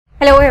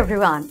Hello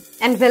everyone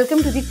and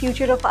welcome to the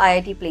future of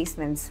IIT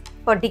placements.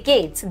 For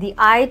decades, the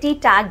IIT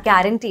tag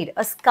guaranteed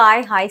a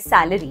sky-high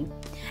salary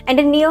and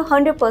a near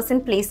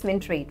 100%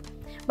 placement rate.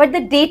 But the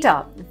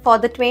data for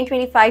the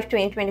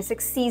 2025-2026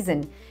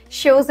 season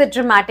shows a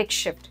dramatic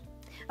shift.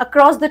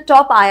 Across the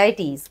top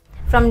IITs,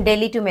 from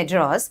Delhi to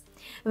Madras,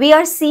 we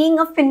are seeing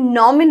a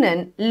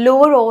phenomenon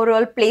lower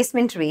overall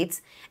placement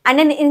rates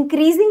and an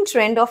increasing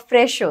trend of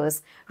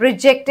freshers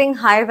rejecting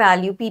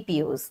high-value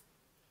PPOs.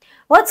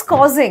 What's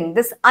causing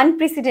this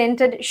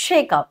unprecedented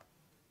shakeup?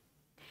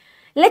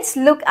 Let's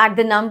look at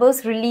the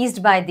numbers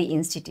released by the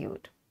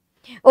institute.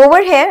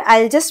 Over here,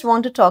 I'll just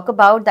want to talk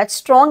about that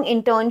strong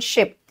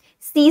internship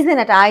season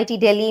at IIT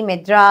Delhi,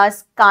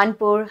 Madras,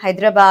 Kanpur,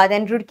 Hyderabad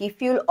and Roorkee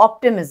fuel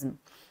optimism.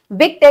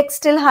 Big tech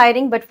still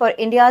hiring, but for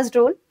India's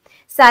role,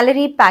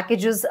 salary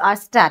packages are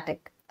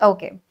static.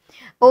 Okay.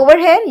 Over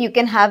here, you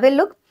can have a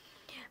look.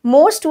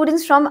 More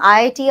students from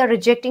IIT are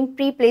rejecting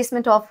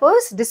pre-placement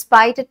offers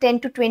despite a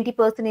 10 to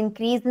 20%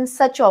 increase in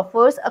such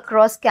offers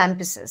across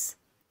campuses.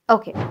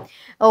 Okay,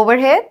 over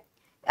here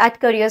at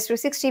Careers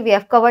 360, we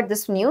have covered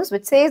this news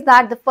which says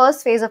that the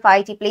first phase of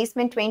IIT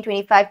Placement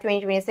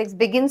 2025-2026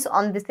 begins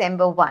on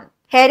December 1.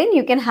 Herein,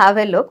 you can have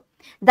a look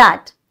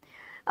that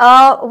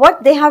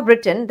what they have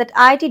written that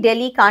IIT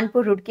Delhi,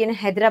 Kanpur, Roorkee and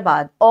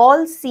Hyderabad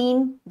all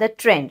seen the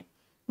trend.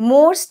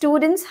 More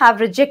students have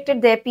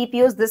rejected their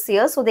PPOs this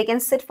year so they can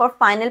sit for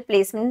final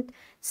placement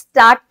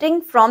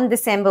starting from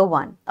December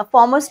 1. A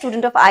former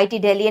student of IIT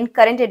Delhi and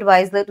current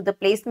advisor to the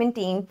placement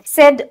team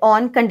said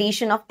on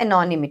condition of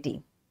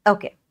anonymity.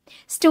 Okay.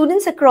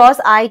 Students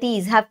across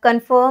IITs have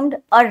confirmed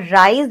a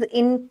rise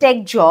in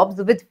tech jobs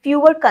with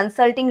fewer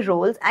consulting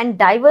roles and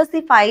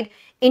diversified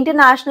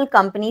international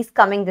companies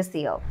coming this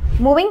year.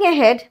 Moving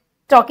ahead,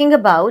 talking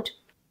about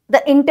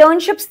the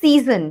internship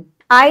season,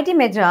 IIT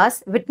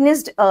Madras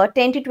witnessed a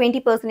 10 to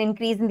 20%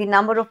 increase in the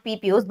number of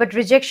PPOs, but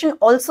rejection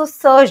also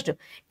surged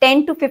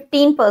 10 to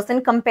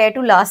 15% compared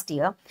to last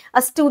year,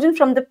 a student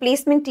from the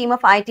placement team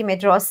of IIT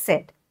Madras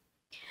said.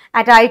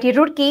 At IIT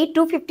Roorkee,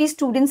 250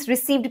 students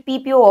received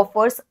PPO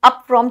offers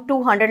up from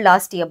 200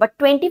 last year, but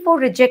 24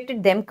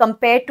 rejected them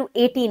compared to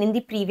 18 in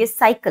the previous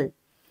cycle,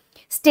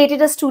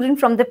 stated a student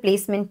from the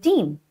placement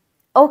team.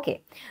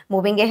 Okay,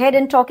 moving ahead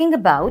and talking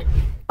about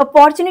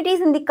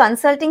opportunities in the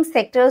consulting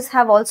sectors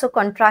have also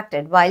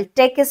contracted. While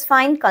tech is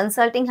fine,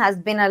 consulting has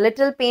been a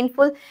little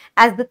painful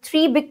as the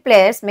three big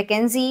players,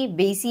 McKinsey,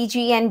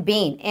 BCG and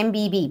Bain,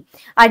 MBB,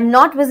 are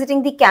not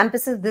visiting the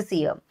campuses this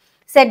year,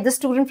 said the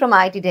student from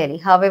IIT Delhi.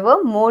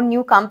 However, more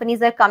new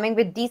companies are coming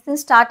with decent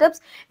startups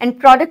and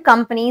product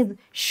companies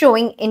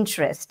showing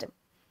interest.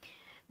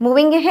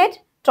 Moving ahead,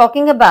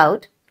 talking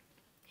about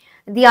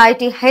the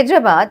IIT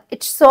Hyderabad,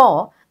 it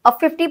saw a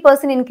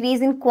 50%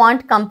 increase in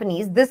quant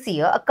companies this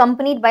year,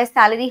 accompanied by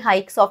salary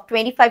hikes of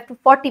 25 to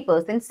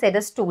 40%, said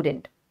a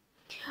student.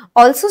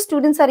 Also,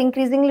 students are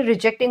increasingly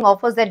rejecting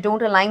offers that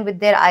don't align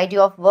with their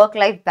idea of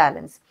work-life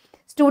balance.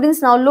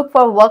 Students now look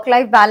for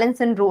work-life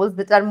balance in roles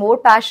that are more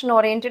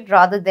passion-oriented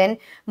rather than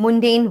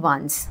mundane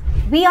ones.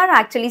 We are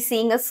actually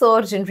seeing a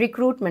surge in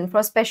recruitment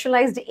for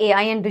specialized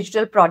AI and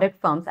digital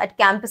product firms at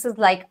campuses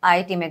like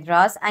IIT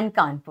Madras and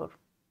Kanpur.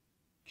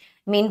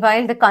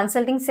 Meanwhile, the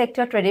consulting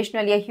sector,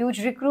 traditionally a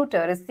huge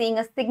recruiter, is seeing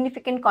a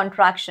significant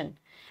contraction,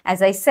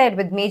 as I said,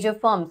 with major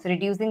firms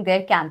reducing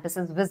their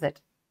campuses visit.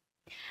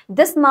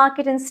 This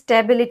market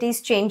instability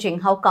is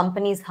changing how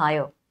companies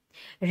hire.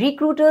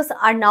 Recruiters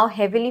are now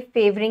heavily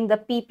favoring the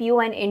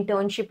PPO and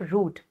internship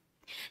route.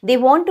 They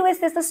want to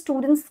assess a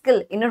student's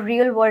skill in a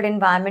real-world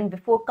environment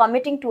before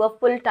committing to a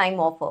full-time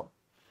offer.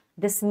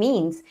 This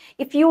means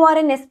if you are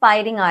an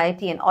aspiring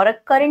IITian or a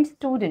current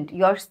student,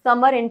 your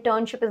summer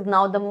internship is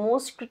now the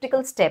most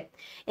critical step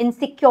in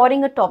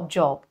securing a top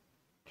job.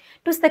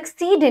 To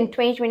succeed in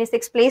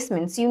 2026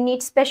 placements, you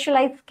need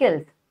specialized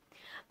skills,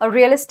 a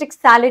realistic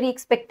salary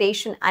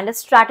expectation, and a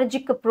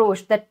strategic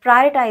approach that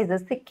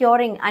prioritizes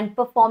securing and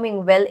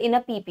performing well in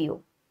a PPO.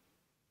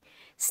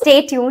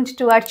 Stay tuned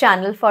to our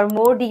channel for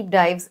more deep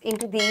dives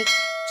into the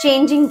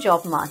changing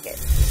job market.